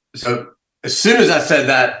 So as soon as I said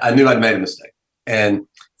that, I knew I'd made a mistake. And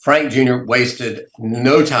Frank Jr. wasted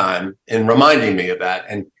no time in reminding me of that.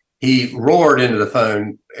 And he roared into the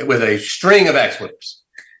phone with a string of expletives.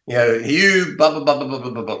 You, blah, blah, blah, blah, blah,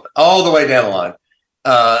 blah, blah, all the way down the line.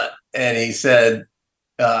 And he said,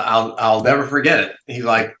 I'll never forget it. He's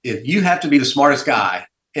like, if you have to be the smartest guy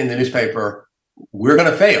in the newspaper, we're going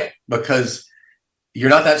to fail because you're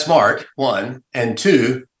not that smart, one. And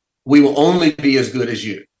two, we will only be as good as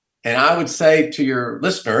you. And I would say to your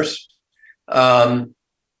listeners,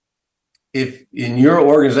 if in your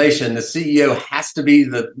organization, the CEO has to be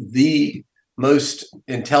the most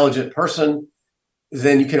intelligent person,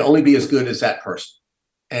 then you can only be as good as that person.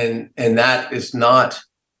 And that is not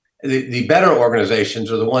the better organizations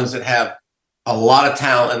are the ones that have a lot of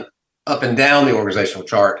talent up and down the organizational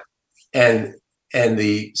chart. And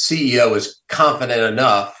the CEO is confident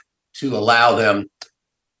enough to allow them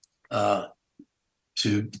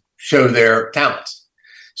to show their talents.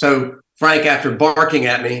 So Frank, after barking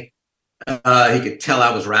at me, he could tell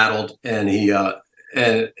I was rattled, and he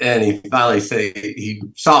finally said, he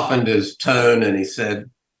softened his tone and he said,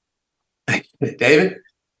 David,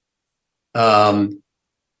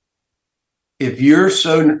 if you're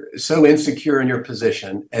so insecure in your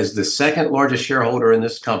position as the second largest shareholder in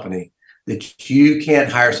this company that you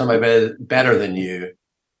can't hire somebody better than you,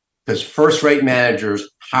 because first-rate managers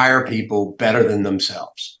hire people better than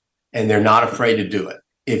themselves, and they're not afraid to do it.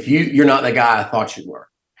 If you're not the guy I thought you were.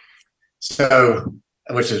 So,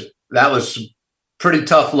 that was pretty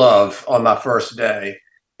tough love on my first day.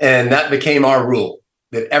 And that became our rule,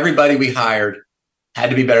 that everybody we hired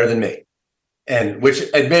had to be better than me. And which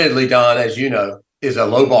admittedly, Don, as you know, is a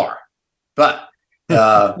low bar, but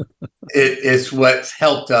it's what's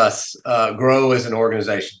helped us grow as an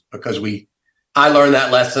organization, because I learned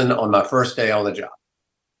that lesson on my first day on the job.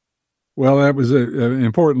 Well, that was an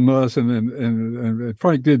important lesson, and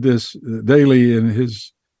Frank did this daily in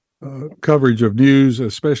his coverage of news,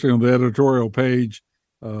 especially on the editorial page.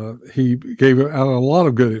 He gave out a lot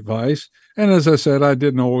of good advice, and as I said, I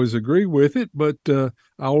didn't always agree with it, but I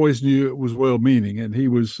always knew it was well-meaning. And he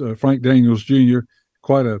was Frank Daniels Jr.,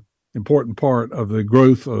 quite an important part of the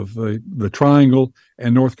growth of the Triangle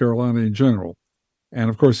and North Carolina in general. And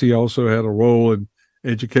of course, he also had a role in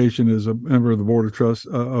education as a member of the Board of Trust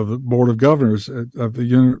of the Board of Governors of the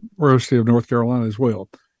University of North Carolina as well.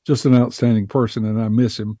 Just an outstanding person, and I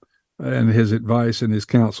miss him and his advice and his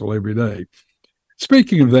counsel every day.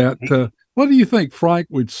 Speaking of that, what do you think Frank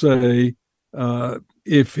would say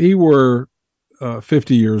if he were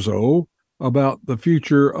 50 years old about the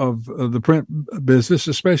future of the print business,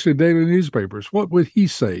 especially daily newspapers? What would he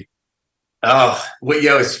say? Oh,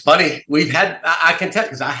 well, it's funny. I can tell,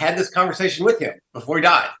 because I had this conversation with him before he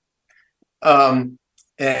died. And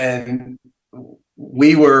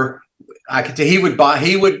I could tell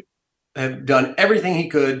he would have done everything he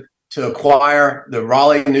could to acquire the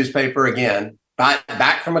Raleigh newspaper again, buy it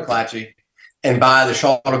back from McClatchy, and buy the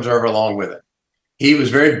Charlotte Observer along with it. He was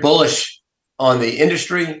very bullish on the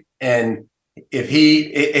industry, and if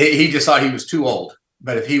he just thought he was too old,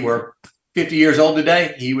 but if he were 50 years old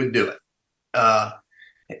today, he would do it.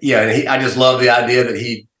 And I just love the idea that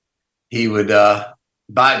he would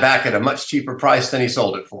buy it back at a much cheaper price than he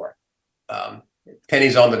sold it for.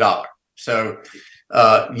 Pennies on the dollar. So,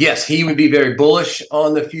 yes, he would be very bullish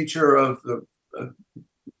on the future of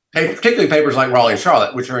particularly papers like Raleigh and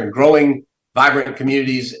Charlotte, which are in growing, vibrant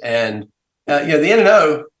communities. And the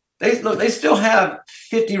NNO, they still have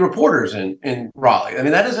 50 reporters in Raleigh. I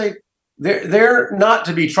mean, that is they're not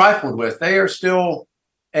to be trifled with. They are still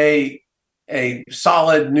a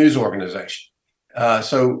solid news organization.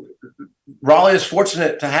 So Raleigh is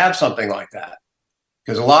fortunate to have something like that,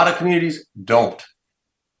 because a lot of communities don't.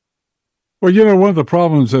 Well, one of the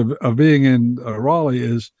problems of being in Raleigh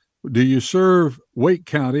is, do you serve Wake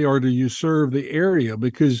County or do you serve the area?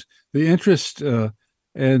 Because the interest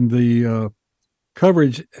and the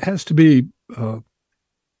coverage has to be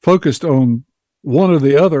focused on one or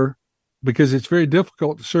the other, because it's very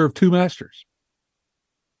difficult to serve two masters.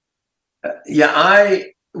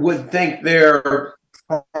 I would think their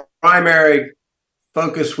primary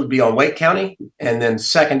focus would be on Wake County, and then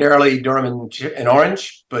secondarily Durham and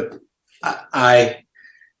Orange. But I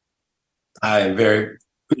am very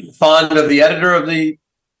fond of the editor of the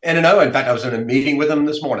NNO. In fact, I was in a meeting with him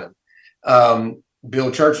this morning.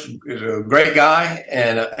 Bill Church is a great guy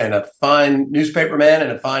and a fine newspaper man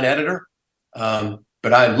and a fine editor.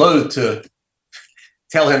 But I'm loath to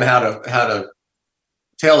tell him how to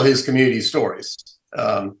tell his community stories.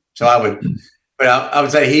 So I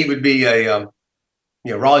would say he would be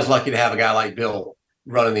Raleigh's lucky to have a guy like Bill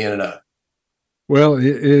running the NNO. Well,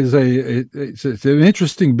 it's an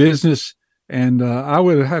interesting business, and I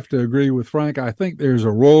would have to agree with Frank. I think there's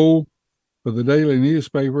a role for the daily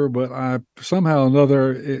newspaper, but somehow or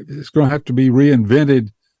another it's going to have to be reinvented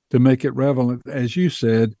to make it relevant, as you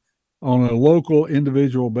said, on a local,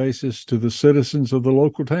 individual basis to the citizens of the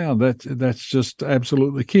local town. That's just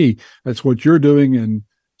absolutely key. That's what you're doing in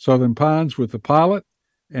Southern Pines with the pilot,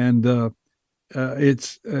 and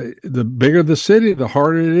it's the bigger the city, the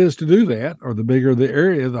harder it is to do that, or the bigger the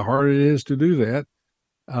area, the harder it is to do that.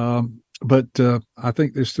 But I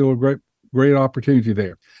think there's still a great opportunity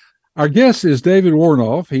there. Our guest is David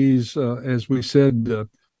Woronoff. He's, as we said,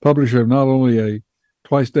 publisher of not only a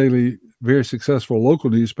twice daily, very successful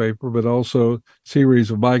local newspaper, but also a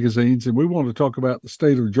series of magazines. And we want to talk about the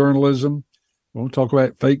state of journalism. We want to talk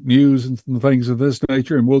about fake news and things of this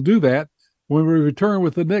nature. And we'll do that when we return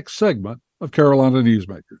with the next segment of Carolina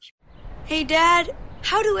Newsmakers. Hey, Dad,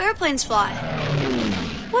 how do airplanes fly?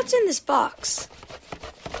 What's in this box?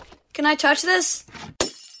 Can I touch this?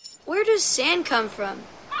 Where does sand come from?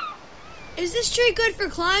 Is this tree good for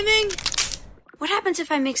climbing? What happens if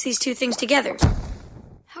I mix these two things together?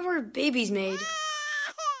 How are babies made?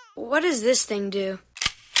 What does this thing do?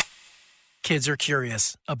 Kids are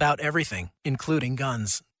curious about everything, including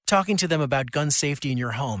guns. Talking to them about gun safety in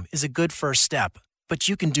your home is a good first step, but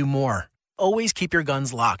you can do more. Always keep your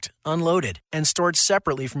guns locked, unloaded, and stored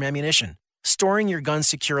separately from ammunition. Storing your guns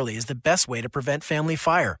securely is the best way to prevent family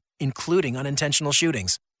fire, including unintentional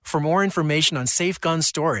shootings. For more information on safe gun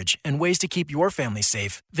storage and ways to keep your family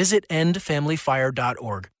safe, visit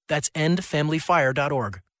endfamilyfire.org. That's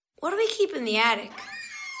endfamilyfire.org. What do we keep in the attic?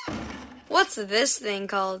 What's this thing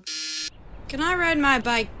called? Can I ride my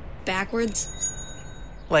bike backwards?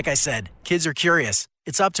 Like I said, kids are curious.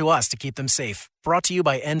 It's up to us to keep them safe. Brought to you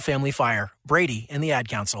by End Family Fire, Brady, and the Ad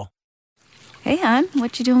Council. Hey, hon,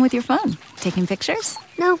 what you doing with your phone? Taking pictures?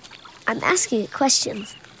 No, I'm asking it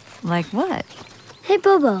questions. Like what? Hey,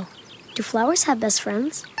 Bobo, do flowers have best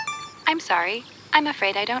friends? I'm sorry. I'm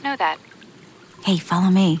afraid I don't know that. Hey,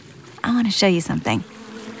 follow me. I want to show you something.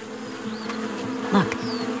 Look,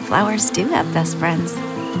 flowers do have best friends.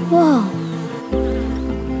 Whoa.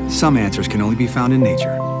 Some answers can only be found in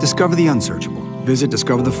nature. Discover the unsearchable. Visit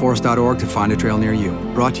discovertheforest.org to find a trail near you.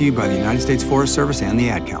 Brought to you by the United States Forest Service and the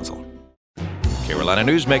Ad Council. Carolina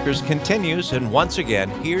Newsmakers continues, and once again,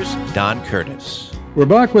 here's Don Curtis. We're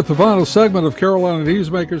back with the final segment of Carolina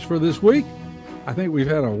Newsmakers for this week. I think we've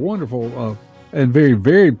had a wonderful and very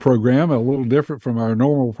varied program, a little different from our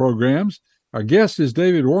normal programs. Our guest is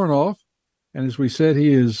David Woronoff, and as we said,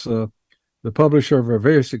 he is the publisher of a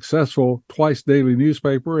very successful twice-daily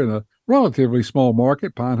newspaper in a relatively small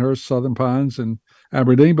market, Pinehurst, Southern Pines, and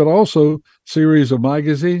Aberdeen, but also a series of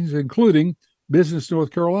magazines, including Business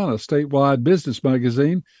North Carolina, a statewide business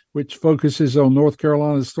magazine, which focuses on North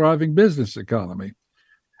Carolina's thriving business economy.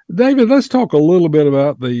 David, let's talk a little bit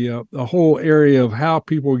about the whole area of how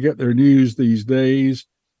people get their news these days.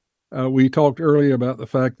 We talked earlier about the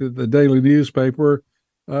fact that the daily newspaper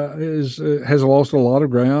has lost a lot of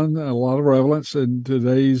ground, a lot of relevance in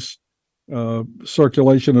today's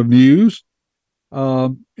circulation of news.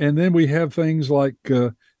 And then we have things like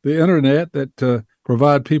the internet that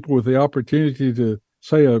provide people with the opportunity to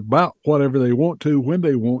say about whatever they want to, when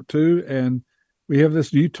they want to. And we have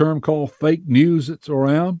this new term called fake news that's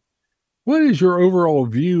around. What is your overall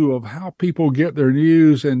view of how people get their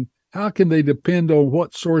news, and how can they depend on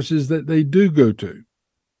what sources that they do go to?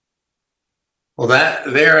 Well,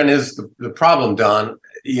 that therein is the problem, Don.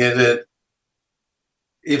 That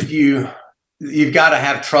if you've got to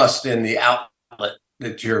have trust in the outlet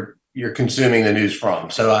that you're consuming the news from.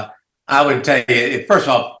 So I would tell you, first of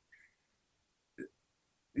all,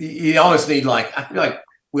 you almost need I feel like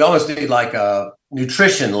we almost need like a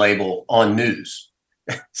nutrition label on news,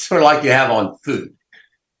 sort of like you have on food.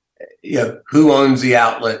 Who owns the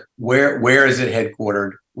outlet? Where is it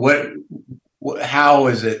headquartered? How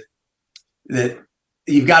is it? That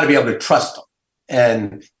you've got to be able to trust them.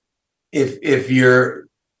 And if you're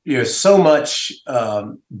so much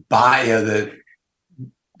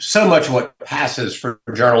so much what passes for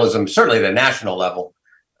journalism, certainly at a national level,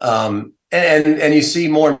 and you see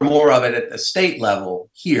more and more of it at the state level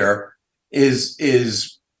here,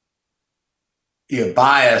 is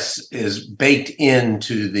bias is baked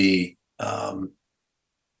into the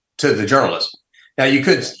journalism. Now, you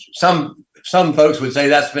could some folks would say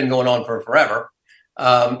that's been going on for forever.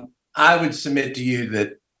 I would submit to you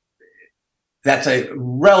that that's a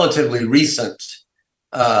relatively recent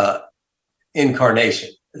incarnation.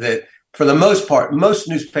 That for the most part, most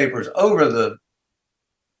newspapers over the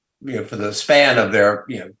for the span of their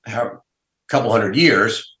couple hundred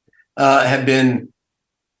years have been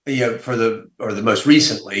the most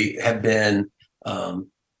recently have been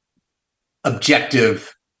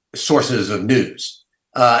objective sources of news.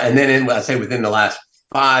 And then I'd say within the last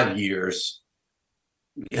 5 years,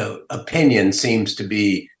 opinion seems to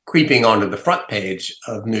be creeping onto the front page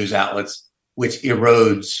of news outlets, which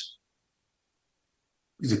erodes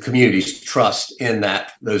the community's trust in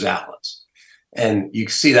those outlets. And you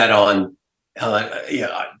can see that on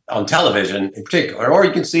television in particular, or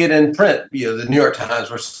you can see it in print, the New York Times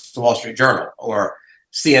versus the Wall Street Journal, or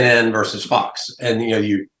CNN versus Fox. And,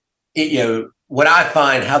 what I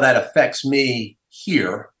find how that affects me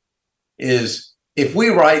here is if we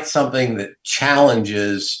write something that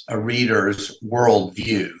challenges a reader's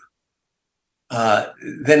worldview,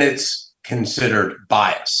 then it's considered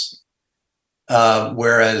bias.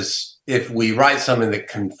 Whereas if we write something that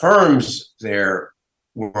confirms their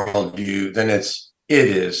worldview, then it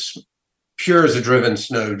is pure as a driven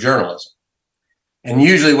snow journalism. And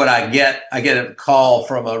usually what I get a call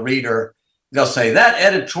from a reader. They'll say, that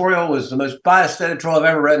editorial was the most biased editorial I've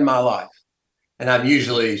ever read in my life. And I'm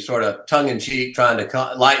usually sort of tongue in cheek trying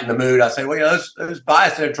to lighten the mood. I say, well, those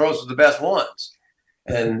biased editorials are the best ones.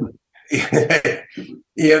 And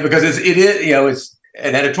because it's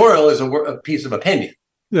an editorial is a piece of opinion.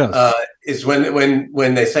 Yes. Is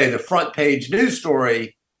when they say the front page news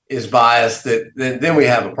story is biased, then we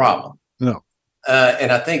have a problem. No.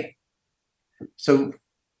 And I think so.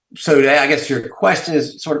 So I guess your question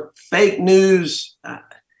is sort of fake news.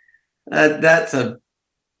 That's a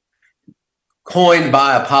coined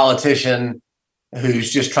by a politician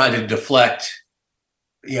who's just trying to deflect,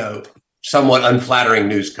 somewhat unflattering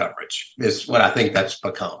news coverage is what I think that's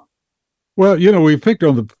become. Well, we picked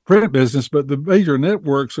on the print business, but the major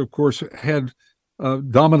networks, of course, had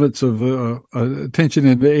dominance of attention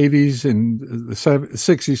in the 80s and the 60s,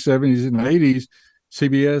 70s, and the 80s.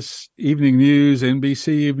 CBS Evening News, NBC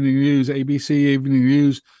Evening News, ABC Evening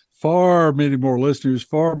News, far many more listeners,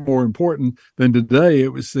 far more important than today.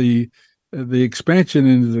 It was the expansion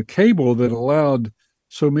into the cable that allowed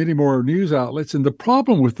so many more news outlets. And the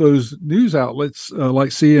problem with those news outlets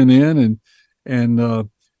like CNN and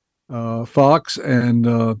Fox and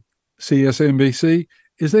CSNBC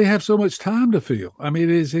is they have so much time to fill. I mean,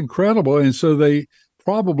 it is incredible. And so they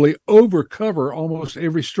probably overcover almost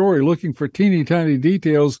every story looking for teeny tiny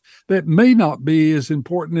details that may not be as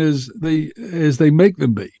important as they make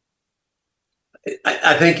them be.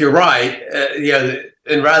 I think you're right.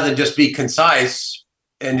 And rather than just be concise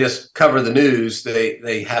and just cover the news,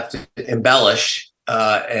 they have to embellish,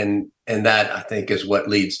 and that I think is what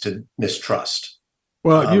leads to mistrust.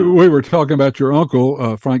 Well, we were talking about your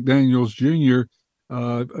uncle, Frank Daniels Jr.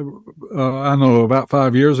 I know about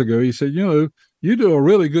 5 years ago, he said, you do a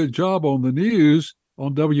really good job on the news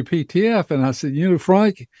on WPTF. And I said,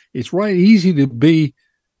 Frank, it's right easy to be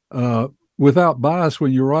without bias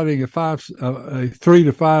when you're writing a 3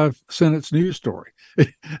 to 5 sentence news story.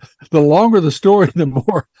 The longer the story, the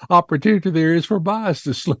more opportunity there is for bias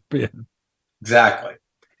to slip in. Exactly.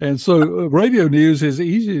 And so radio news is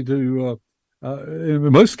easy to,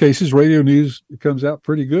 in most cases, radio news comes out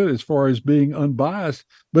pretty good as far as being unbiased,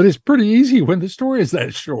 but it's pretty easy when the story is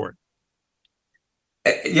that short.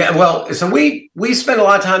 Yeah, well, so we spend a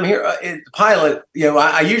lot of time here in the pilot.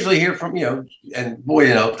 I usually hear from and boy,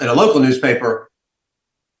 in a local newspaper,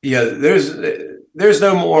 there's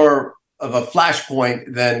no more of a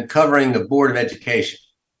flashpoint than covering the Board of Education,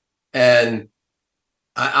 and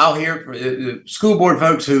I'll hear from school board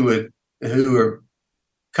folks who are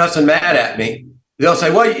cussing mad at me. They'll say,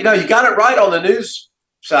 "Well, you got it right on the news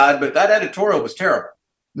side, but that editorial was terrible."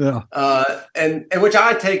 Yeah. And which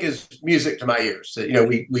I take as music to my ears.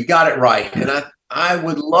 We got it right. And I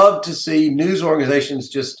would love to see news organizations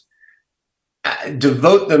just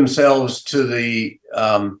devote themselves to the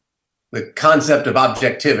concept of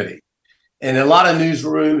objectivity. And a lot of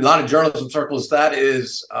newsroom, a lot of journalism circles, that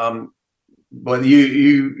is, but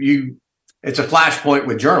it's a flashpoint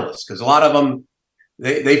with journalists, because a lot of them,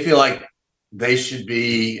 they feel like they should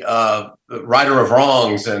be the righter of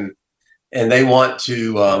wrongs, and they want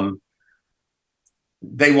to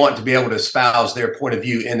be able to espouse their point of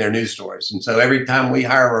view in their news stories. And so every time we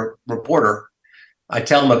hire a reporter, I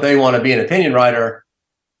tell them if they want to be an opinion writer,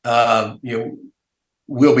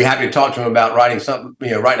 we'll be happy to talk to them about writing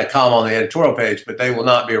a column on the editorial page, but they will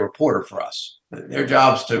not be a reporter for us. Their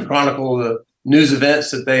job is to chronicle the news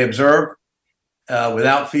events that they observe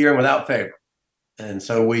without fear and without favor. And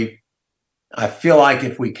so I feel like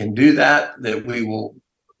if we can do that we will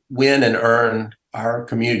win and earn our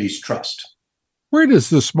community's trust. Where does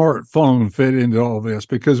the smartphone fit into all this?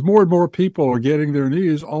 Because more and more people are getting their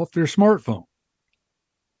news off their smartphone.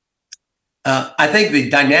 I think the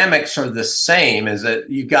dynamics are the same, is that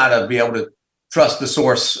you got to be able to trust the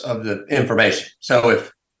source of the information. So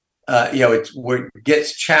if, it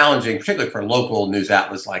gets challenging, particularly for local news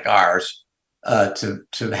outlets like ours,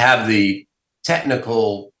 to have the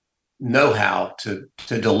technical know-how to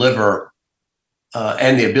deliver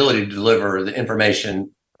and the ability to deliver the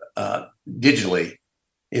information digitally,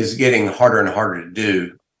 is getting harder and harder to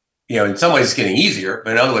do. In some ways it's getting easier,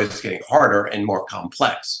 but in other ways it's getting harder and more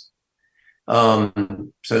complex. So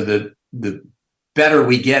the better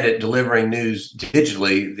we get at delivering news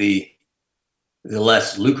digitally, the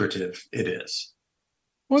less lucrative it is.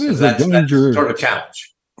 What is the danger? That's sort of a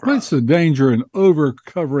challenge. What's the danger in over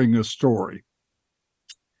covering a story?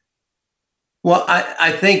 Well,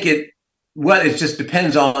 I think it just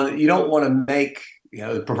depends on, you don't want to make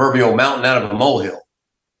the proverbial mountain out of a molehill.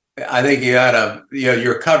 I think you gotta,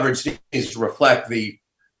 your coverage needs to reflect the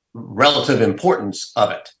relative importance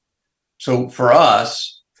of it. So for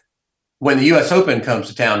us, when the U.S. Open comes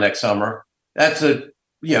to town next summer, that's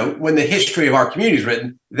when the history of our community is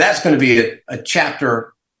written, that's going to be a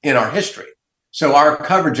chapter in our history. So our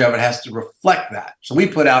coverage of it has to reflect that. So we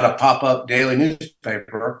put out a pop-up daily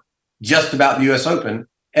newspaper just about the U.S. Open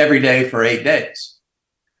every day for 8 days.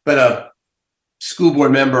 But a school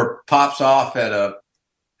board member pops off at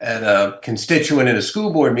a constituent in a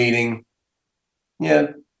school board meeting.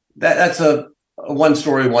 That's a one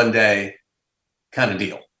story, one day kind of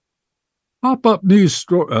deal. Pop-up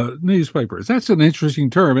newspapers. That's an interesting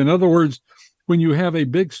term. In other words, when you have a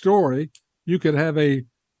big story, you could have a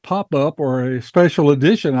pop-up or a special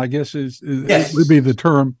edition, I guess Yes. would be the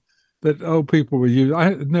term that people would use. I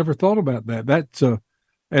had never thought about that. That's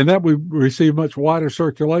and that would receive much wider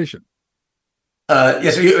circulation.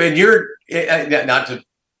 Yes, and you're not to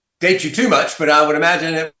date you too much, but I would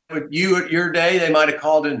imagine at your day they might have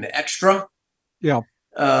called it an extra. Yeah.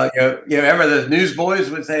 Remember the newsboys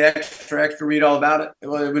would say extra, read all about it.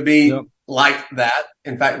 Well, it would be like that.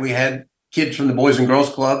 In fact, we had kids from the Boys and Girls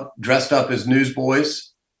Club dressed up as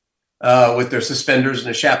newsboys with their suspenders and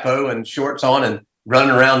a chapeau and shorts on and running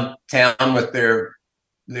around town with their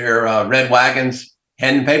red wagons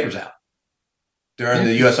handing papers out during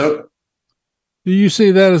the U.S. Open. Do you see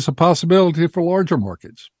that as a possibility for larger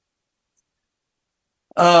markets?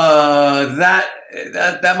 That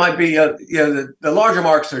might be the larger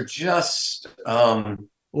markets are just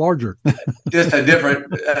larger, just a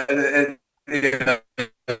different.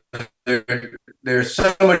 There's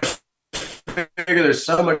so much bigger. There's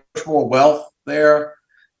so much more wealth there,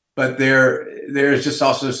 but there's just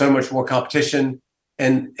also so much more competition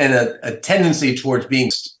and a tendency towards being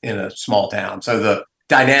in a small town. So the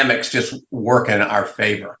dynamics just work in our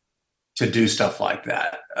favor to do stuff like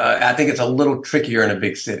that. I think it's a little trickier in a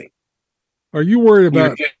big city. Are you worried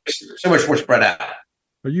about so much more spread out?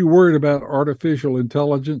 Are you worried about artificial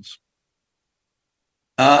intelligence?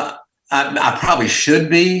 I probably should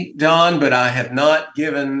be, Don, but I have not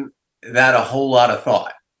given that a whole lot of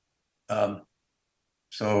thought. But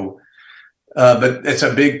it's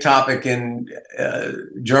a big topic in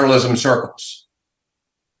journalism circles.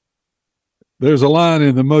 There's a line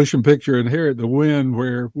in the motion picture Inherit the Wind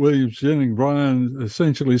where William Jennings Bryan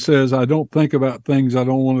essentially says, I don't think about things I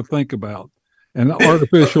don't want to think about. And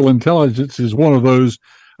artificial intelligence is one of those.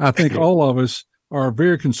 I think all of us are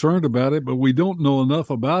very concerned about it, but we don't know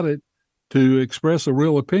enough about it to express a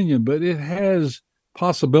real opinion. But it has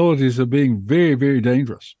possibilities of being very, very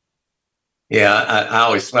dangerous. Yeah, I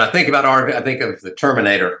always, when I think about art, I think of the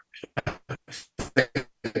Terminator.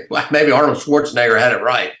 Maybe Arnold Schwarzenegger had it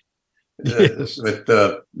right. Yes. With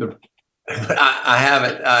I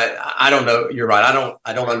haven't. I don't know. You're right.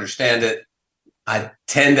 I don't understand it. I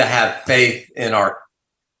tend to have faith in our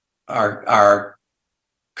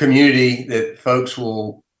community that folks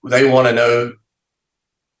they want to know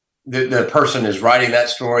that the person is writing that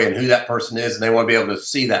story and who that person is, and they want to be able to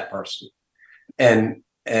see that person. And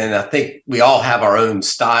I think we all have our own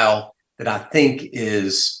style that I think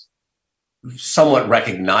is somewhat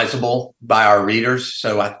recognizable by our readers.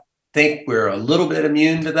 So I think we're a little bit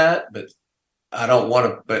immune to that, but I don't want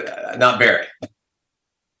to, but not very.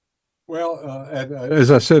 Well, as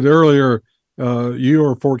I said earlier, you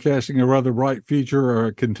are forecasting a rather bright future, or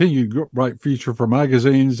a continued bright future for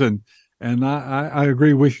magazines, and I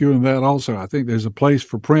agree with you in that also. I think there's a place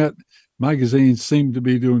for print. Magazines seem to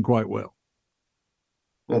be doing quite well.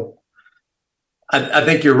 Well, I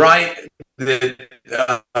think you're right. The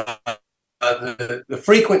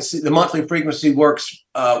frequency, the monthly frequency works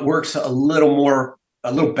a little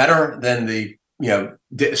better than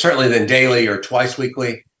certainly than daily or twice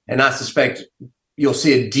weekly. And I suspect you'll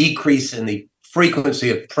see a decrease in the frequency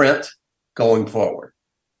of print going forward.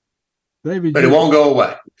 David, but it won't go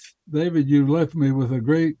away. David, you've left me with a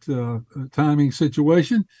great timing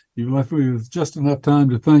situation. You've left me with just enough time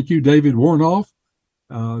to thank you, David Woronoff,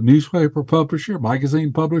 newspaper publisher,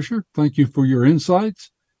 magazine publisher. Thank you for your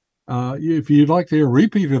insights. If you'd like to hear a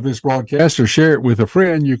repeat of this broadcast or share it with a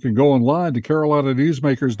friend, you can go online to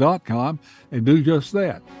carolinanewsmakers.com and do just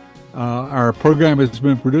that. Our program has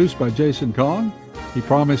been produced by Jason Kong. He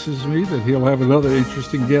promises me that he'll have another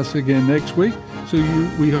interesting guest again next week, so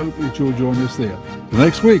we hope that you'll join us then. So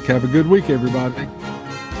next week, have a good week, everybody.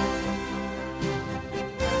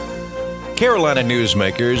 Carolina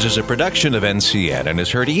Newsmakers is a production of NCN and is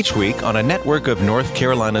heard each week on a network of North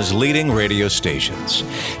Carolina's leading radio stations.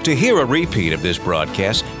 To hear a repeat of this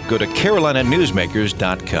broadcast, go to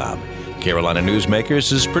carolinanewsmakers.com. Carolina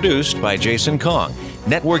Newsmakers is produced by Jason Kong.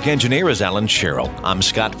 Network engineer is Alan Sherrill. I'm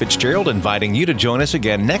Scott Fitzgerald, inviting you to join us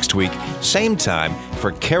again next week, same time,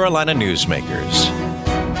 for Carolina Newsmakers.